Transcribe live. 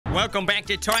Welcome back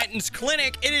to Titan's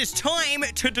Clinic. It is time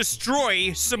to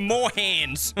destroy some more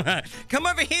hands. Come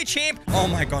over here, champ. Oh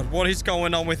my god, what is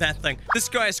going on with that thing? This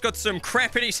guy's got some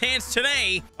crap in his hands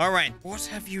today. All right, what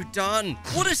have you done?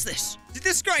 What is this? Did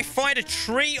this guy fight a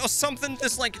tree or something?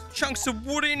 There's like chunks of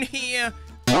wood in here.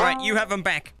 All right, you have him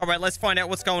back. All right, let's find out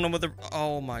what's going on with the...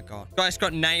 Oh my god. Guy's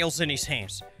got nails in his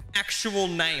hands. Actual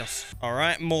nails. All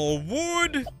right, more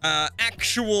wood.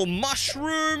 Actual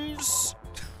mushrooms.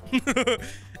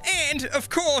 And, of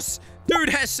course, dude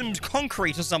has some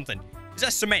concrete or something. Is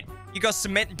that cement? You got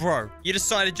cement, bro. You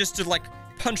decided just to, like,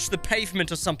 punch the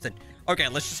pavement or something. Okay,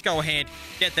 let's just go ahead.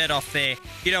 Get that off there.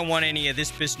 You don't want any of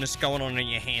this business going on in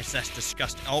your hands. That's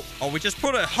disgusting. Oh, we just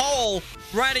put a hole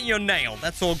right in your nail.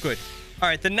 That's all good. All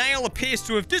right, the nail appears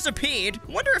to have disappeared.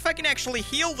 I wonder if I can actually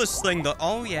heal this thing, though.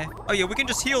 Oh, yeah. Oh, yeah, we can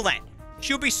just heal that.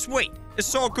 She'll be sweet.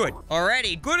 It's all good.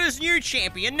 Alrighty, good as new,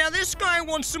 champion. Now, this guy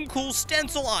wants some cool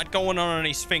stencil art going on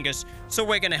his fingers, so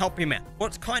we're going to help him out.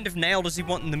 What kind of nail does he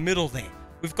want in the middle there?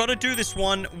 We've got to do this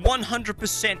one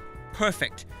 100%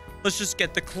 perfect. Let's just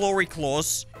get the glory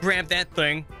claws. Grab that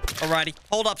thing. Alrighty.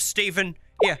 Hold up, Steven.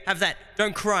 Here, have that.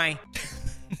 Don't cry.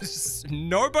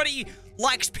 Nobody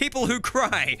likes people who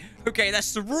cry. Okay,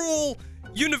 that's the rule.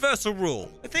 Universal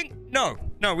rule. I think... No,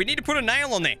 we need to put a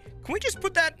nail on there. Can we just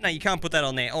put that? No, you can't put that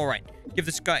on there. All right. Give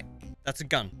this guy... That's a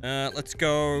gun. Let's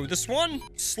go this one.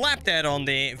 Slap that on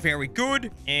there. Very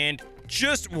good. And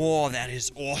just... Whoa, that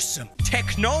is awesome.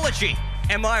 Technology.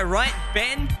 Am I right,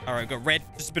 Ben? All right, got red.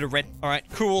 Just a bit of red. All right,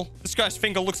 cool. This guy's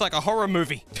finger looks like a horror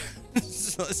movie.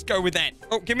 So let's go with that.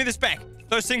 Oh, give me this back.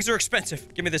 Those things are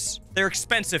expensive. Give me this. They're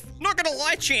expensive. Not gonna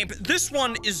lie, champ. This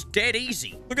one is dead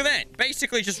easy. Look at that.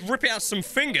 Basically, just rip out some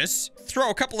fingers, throw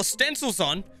a couple of stencils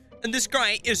on, and this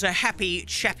guy is a happy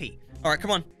chappy. All right,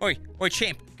 come on. Oi,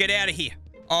 champ. Get out of here.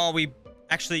 Oh, we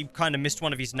actually kind of missed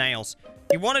one of his nails.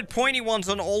 He wanted pointy ones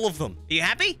on all of them. Are you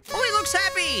happy? Oh, he looks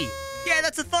happy. Yeah,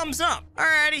 that's a thumbs up.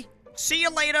 Alrighty. See you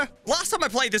later. Last time I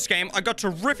played this game, I got to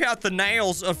rip out the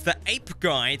nails of the ape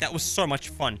guy. That was so much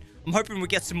fun. I'm hoping we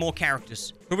get some more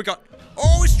characters. Who we got?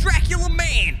 Oh, it's Dracula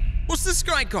Man. What's this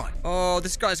guy got? Oh,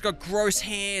 this guy's got gross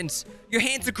hands. Your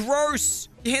hands are gross.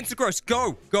 Your hands are gross.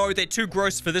 Go. They're too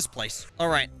gross for this place. All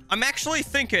right. I'm actually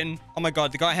thinking... Oh, my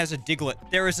God. The guy has a Diglett.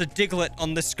 There is a Diglett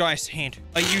on this guy's hand.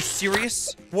 Are you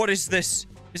serious? What is this?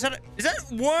 Is that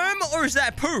worm or is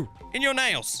that poo in your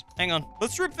nails? Hang on.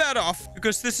 Let's rip that off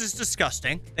because this is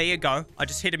disgusting. There you go. I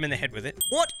just hit him in the head with it.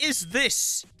 What is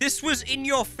this? This was in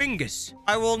your fingers.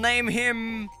 I will name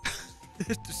him...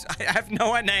 I have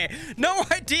no idea. No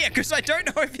idea because I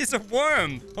don't know if he's a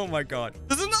worm. Oh my god.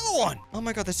 There's another one. Oh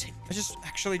my god. I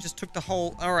just took the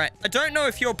whole... All right. I don't know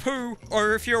if you're poo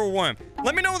or if you're a worm.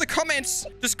 Let me know in the comments.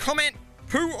 Just comment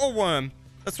poo or worm.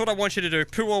 That's what I want you to do.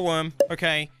 Poo or worm.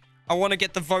 Okay. I want to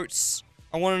get the votes.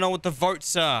 I want to know what the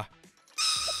votes are.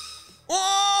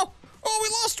 Oh, we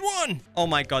lost one. Oh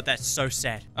my god. That's so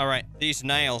sad. All right. These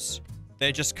nails...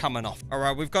 They're just coming off. All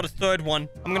right, we've got a third one.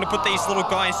 I'm going to put these little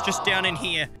guys just down in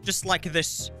here, just like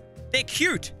this. They're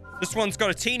cute. This one's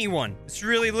got a teeny one. It's a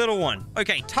really little one.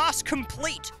 Okay, task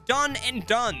complete. Done and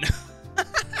done.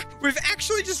 We've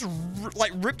actually just,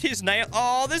 ripped his nail.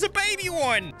 Oh, there's a baby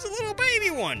one. It's a little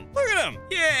baby one. Look at him.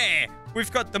 Yeah.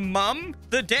 We've got the mum,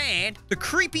 the dad, the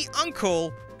creepy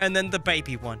uncle, and then the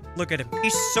baby one. Look at him.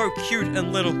 He's so cute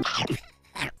and little.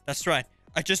 That's right.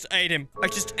 I just ate him. I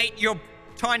just ate your...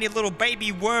 tiny little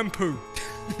baby worm poo.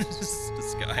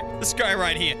 This guy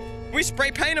right here. Can we spray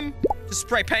paint him? Just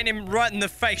spray paint him right in the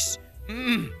face.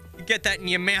 You get that in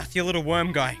your mouth, you little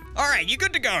worm guy. All right, you're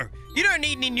good to go. You don't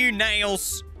need any new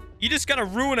nails. You're just gonna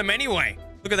ruin them anyway.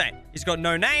 Look at that. He's got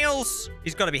no nails.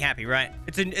 He's got to be happy, right?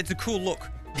 It's a cool look.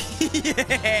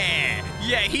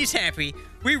 Yeah, he's happy.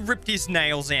 We ripped his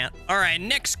nails out. All right,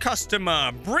 next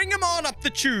customer. Bring him on up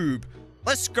the tube.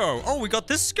 Let's go. Oh, we got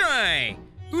this guy.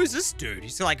 Who is this dude?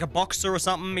 He's like a boxer or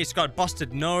something. He's got a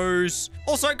busted nose.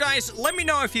 Also, guys, let me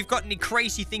know if you've got any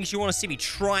crazy things you want to see me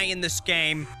try in this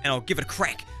game, and I'll give it a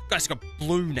crack. Guy's got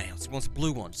blue nails. He wants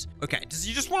blue ones. Okay, does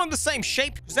he just want them the same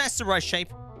shape? Because that's the right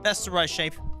shape. That's the right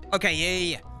shape. Okay,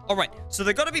 yeah. All right, so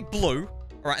they've got to be blue.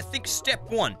 All right, I think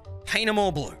step one, paint them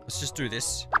all blue. Let's just do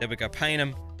this. There we go, paint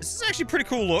them. This is actually a pretty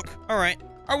cool look. All right.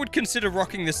 I would consider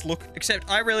rocking this look, except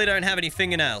I really don't have any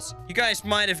fingernails. You guys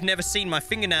might have never seen my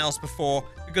fingernails before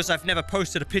because I've never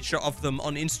posted a picture of them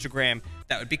on Instagram.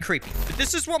 That would be creepy. But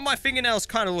this is what my fingernails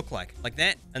kind of look like. Like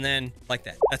that, and then like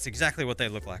that. That's exactly what they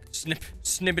look like. Snip,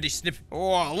 snippity, snip.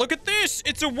 Oh, look at this.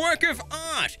 It's a work of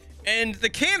art. And the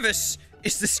canvas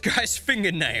is this guy's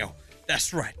fingernail.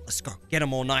 That's right. Let's go. Get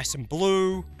them all nice and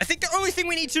blue. I think the only thing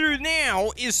we need to do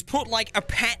now is put like a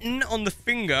pattern on the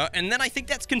finger, and then I think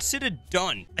that's considered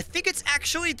done. I think it's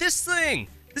actually this thing.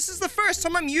 This is the first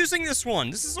time I'm using this one.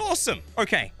 This is awesome.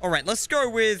 Okay. All right. Let's go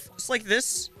with just like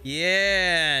this.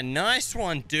 Yeah. Nice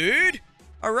one, dude.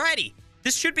 Alrighty.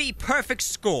 This should be perfect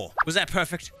score. Was that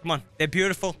perfect? Come on. They're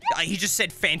beautiful. He just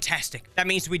said fantastic. That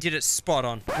means we did it spot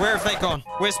on. Where have they gone?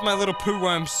 Where's my little poo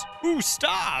worms? Ooh,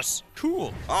 stars.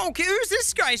 Cool. Oh, okay. Who's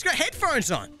this guy? He's got headphones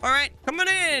on. All right. Coming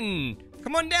in.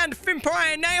 Come on down to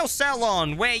Fynnpire Nail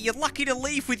Salon, where you're lucky to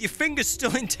leave with your fingers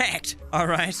still intact. All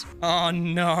right. Oh,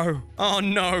 no. Oh,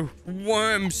 no.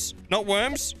 Worms. Not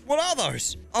worms? What are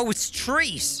those? Oh, it's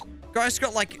trees. Guy's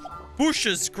got, like,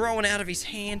 bushes growing out of his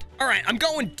hand. All right, I'm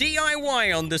going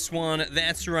DIY on this one.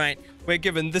 That's right. We're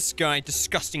giving this guy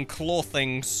disgusting claw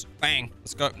things. Bang.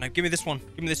 Let's go. No, give me this one.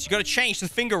 Give me this. You got to change the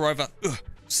finger over. Ugh.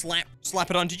 Slap.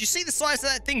 Slap it on. Did you see the size of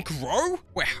that thing grow?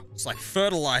 Wow. It's like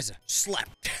fertilizer. Slap.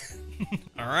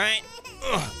 All right.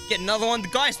 Ugh. Get another one. The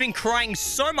guy's been crying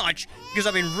so much because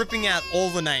I've been ripping out all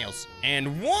the nails.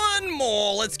 And one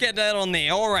more. Let's get that on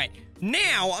there. All right.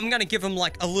 Now, I'm going to give him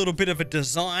like a little bit of a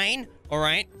design. All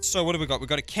right. So what do we got? We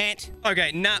got a cat.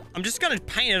 Okay. Nah. I'm just going to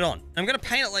paint it on. I'm going to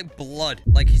paint it like blood.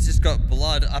 Like he's just got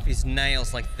blood up his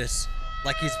nails like this.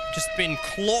 Like he's just been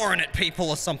clawing at people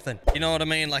or something. You know what I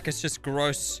mean? Like it's just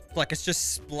gross. Like it's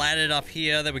just splattered up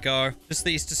here. There we go. Just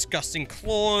these disgusting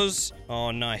claws.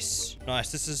 Oh, nice.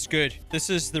 Nice. This is good.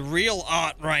 This is the real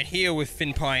art right here with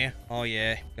Fynnpire. Oh,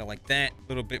 yeah. Go like that. A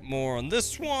little bit more on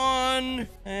this one.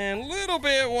 And a little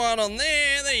bit one on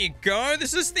there. There you go.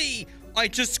 This is the I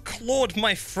just clawed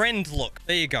my friend look.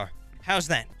 There you go. How's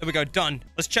that? There we go. Done.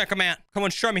 Let's check them out. Come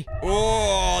on, show me.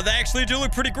 Oh, they actually do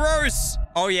look pretty gross.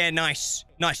 Oh, yeah. Nice.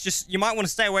 Nice. Just, you might want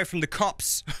to stay away from the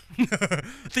cops. I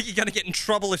think you're going to get in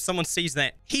trouble if someone sees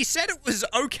that. He said it was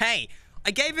okay.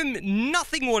 I gave him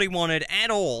nothing what he wanted at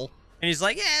all. And he's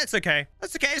like, yeah, it's okay.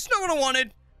 That's okay. It's not what I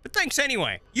wanted. But thanks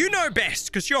anyway. You know best,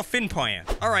 because you're Fynnpire.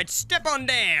 All right, step on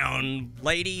down,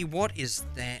 lady. What is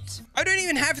that? I don't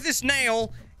even have this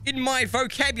nail in my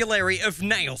vocabulary of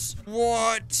nails.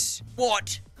 What?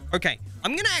 What? Okay,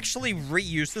 I'm gonna actually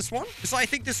reuse this one because I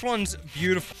think this one's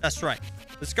beautiful. That's right.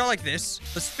 Let's go like this.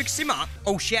 Let's fix him up.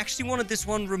 Oh, she actually wanted this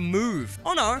one removed.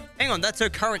 Oh, no. Hang on. That's her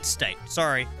current state.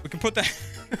 Sorry. We can put that...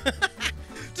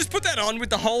 Just put that on with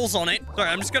the holes on it. Sorry,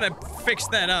 I'm just gonna fix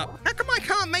that up. How come I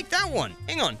can't make that one?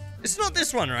 Hang on. It's not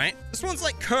this one, right? This one's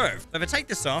like curved. If I take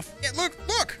this off... Yeah, look,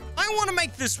 look! I want to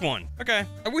make this one. Okay.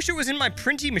 I wish it was in my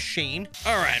printing machine.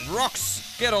 All right,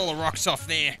 rocks. Get all the rocks off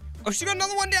there. Oh, she got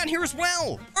another one down here as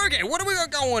well. Okay, what do we got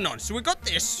going on? So we got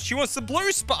this. She wants the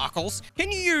blue sparkles.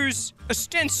 Can you use a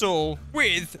stencil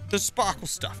with the sparkle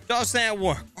stuff? Does that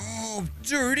work? Oh,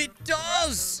 dude, it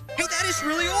does. Hey, that is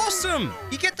really awesome.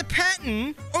 You get the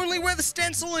pattern only where the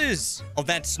stencil is. Oh,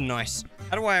 that's nice.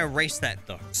 How do I erase that,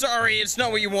 though? Sorry, it's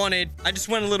not what you wanted. I just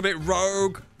went a little bit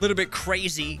rogue, a little bit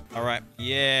crazy. All right.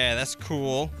 Yeah, that's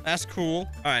cool. That's cool.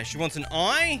 All right, she wants an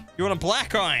eye. You want a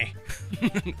black eye?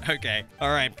 Okay. All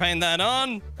right, paint that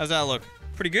on. How's that look?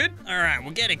 Pretty good. All right,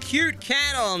 we'll get a cute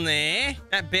cat on there.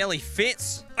 That barely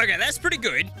fits. Okay, that's pretty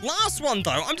good. Last one,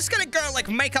 though. I'm just going to go, like,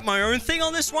 make up my own thing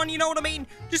on this one. You know what I mean?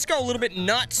 Just go a little bit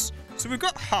nuts. So we've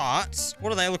got hearts. What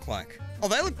do they look like? Oh,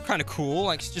 they look kind of cool.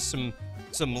 Like, just some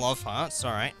love hearts.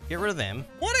 All right, get rid of them.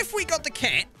 What if we got the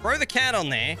cat, throw the cat on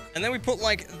there, and then we put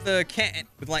like the cat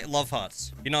with like love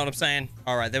hearts? You know what I'm saying?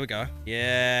 All right, there we go.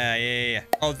 Yeah.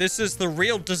 Oh, this is the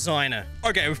real designer.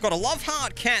 Okay, we've got a love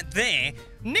heart cat there.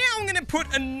 Now I'm gonna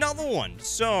put another one.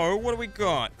 So what do we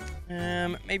got?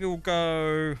 Maybe we'll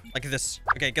go like this.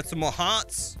 Okay, get some more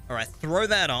hearts. All right, throw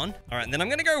that on. All right, and then I'm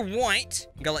gonna go white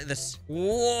and go like this.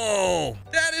 Whoa,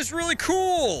 that is really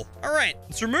cool. All right,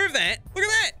 let's remove that. Look at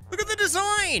that. Look at the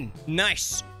design.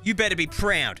 Nice. You better be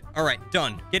proud. All right,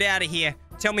 done. Get out of here.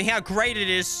 Tell me how great it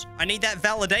is. I need that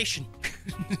validation.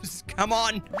 Come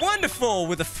on. Wonderful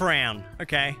with a frown.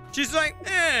 Okay. She's like,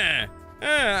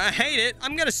 I hate it.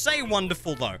 I'm gonna say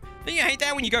wonderful, though. Don't you hate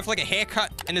that when you go for, like, a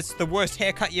haircut, and it's the worst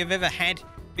haircut you've ever had?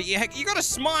 But you gotta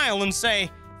smile and say,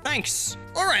 thanks.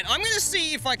 All right, I'm gonna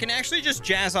see if I can actually just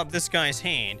jazz up this guy's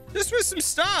hand. Just with some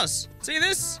stars. See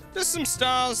this? Just some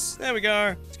stars. There we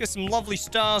go. Let's get some lovely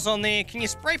stars on there. Can you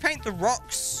spray paint the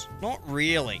rocks? Not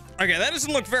really. Okay, that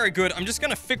doesn't look very good. I'm just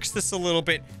gonna fix this a little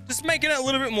bit. Just making it a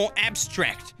little bit more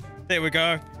abstract. There we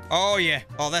go. Oh, yeah.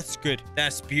 Oh, that's good.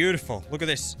 That's beautiful. Look at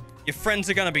this. Your friends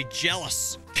are gonna be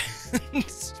jealous.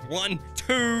 1,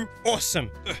 2,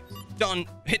 awesome. Done.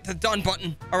 Hit the done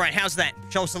button. All right, how's that?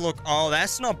 Show us a look. Oh,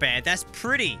 that's not bad. That's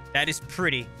pretty. That is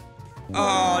pretty.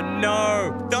 Oh,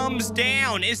 no. Thumbs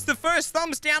down. It's the first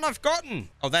thumbs down I've gotten.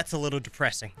 Oh, that's a little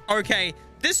depressing. Okay,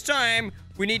 this time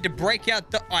we need to break out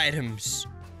the items.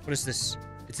 What is this?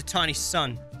 It's a tiny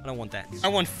sun. I don't want that. I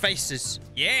want faces.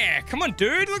 Yeah, come on,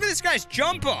 dude. Look at this guy's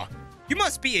jumper. You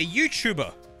must be a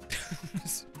YouTuber.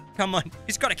 Come on.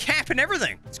 He's got a cap and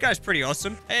everything. This guy's pretty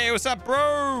awesome. Hey, what's up,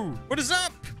 bro? What is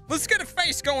up? Let's get a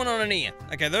face going on in here.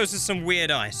 Okay, those are some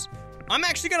weird eyes. I'm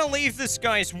actually going to leave this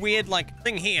guy's weird, like,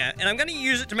 thing here, and I'm going to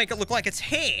use it to make it look like it's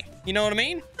hair. You know what I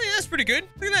mean? Hey, that's pretty good.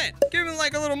 Look at that. Give him,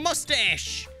 like, a little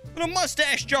mustache. Little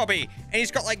mustache jobby. And he's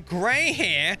got, like, gray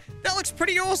hair. That looks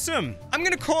pretty awesome. I'm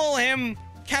going to call him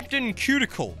Captain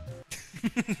Cuticle.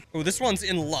 Oh, this one's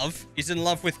in love. He's in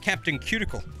love with Captain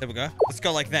Cuticle. There we go. Let's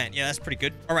go like that. Yeah, that's pretty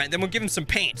good. All right, then we'll give him some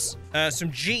pants.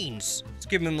 Some jeans. Let's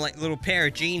give him, like, a little pair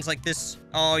of jeans like this.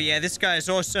 Oh, yeah, this guy's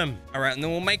awesome. All right, and then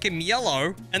we'll make him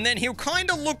yellow. And then he'll kind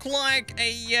of look like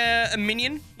a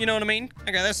minion. You know what I mean?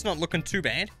 Okay, that's not looking too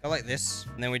bad. I like this.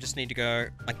 And then we just need to go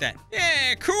like that.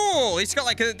 Yeah, cool. He's got,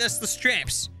 like, that's the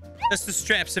straps. That's the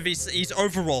straps of his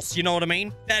overalls. You know what I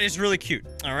mean? That is really cute.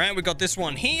 All right, we got this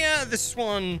one here. This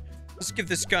one... Let's give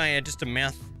this guy just a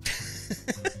mouth.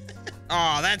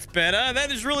 Oh, that's better.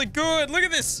 That is really good. Look at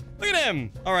this. Look at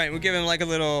him. All right, we'll give him like a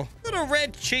little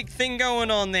red cheek thing going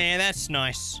on there. That's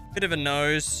nice. Bit of a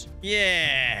nose.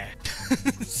 Yeah.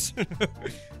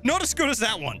 Not as good as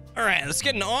that one. All right, let's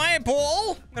get an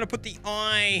eyeball. I'm going to put the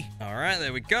eye. All right,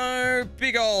 there we go.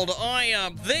 Big old eye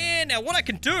up there. Now, what I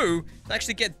can do is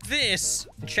actually get this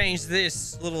and change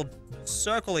this little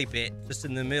circle-y bit just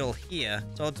in the middle here.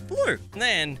 So it's blue. And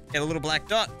then get a little black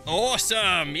dot.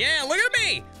 Awesome. Yeah, look at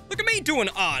me. Look at me doing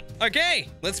art. Okay,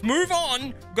 let's move on.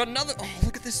 We've got another. Oh,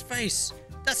 look at this face.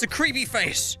 That's a creepy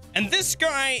face. And this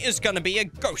guy is going to be a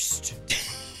ghost.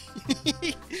 Look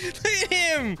at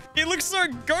him. He looks so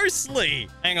ghostly.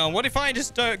 Hang on. What if I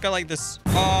just don't go like this?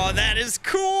 Oh, that is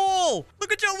cool.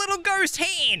 Look at your little ghost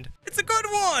hand. It's a good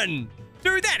one.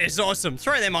 Dude, that is awesome.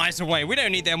 Throw them eyes away. We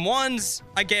don't need them ones.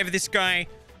 I gave this guy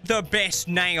the best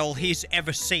nail he's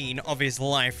ever seen of his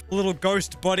life. Little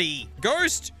ghost buddy.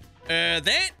 Ghost?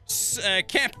 That's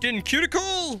Captain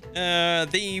Cuticle,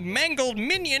 the mangled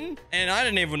minion, and I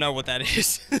don't even know what that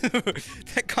is.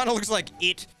 That kind of looks like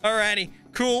it. Alrighty,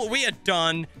 cool. We are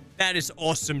done. That is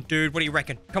awesome, dude. What do you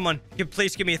reckon? Come on,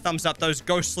 please give me a thumbs up. Those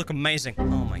ghosts look amazing. Oh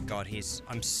my god,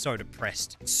 I'm so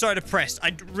depressed. So depressed.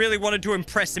 I really wanted to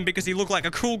impress him because he looked like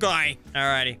a cool guy.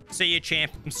 Alrighty, see you,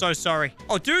 champ. I'm so sorry.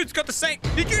 Oh, dude's got the same.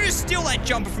 Did you just steal that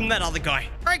jumper from that other guy?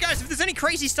 Alright, guys, if there's any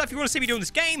crazy stuff you want to see me do in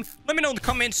this game, let me know in the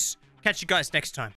comments. Catch you guys next time.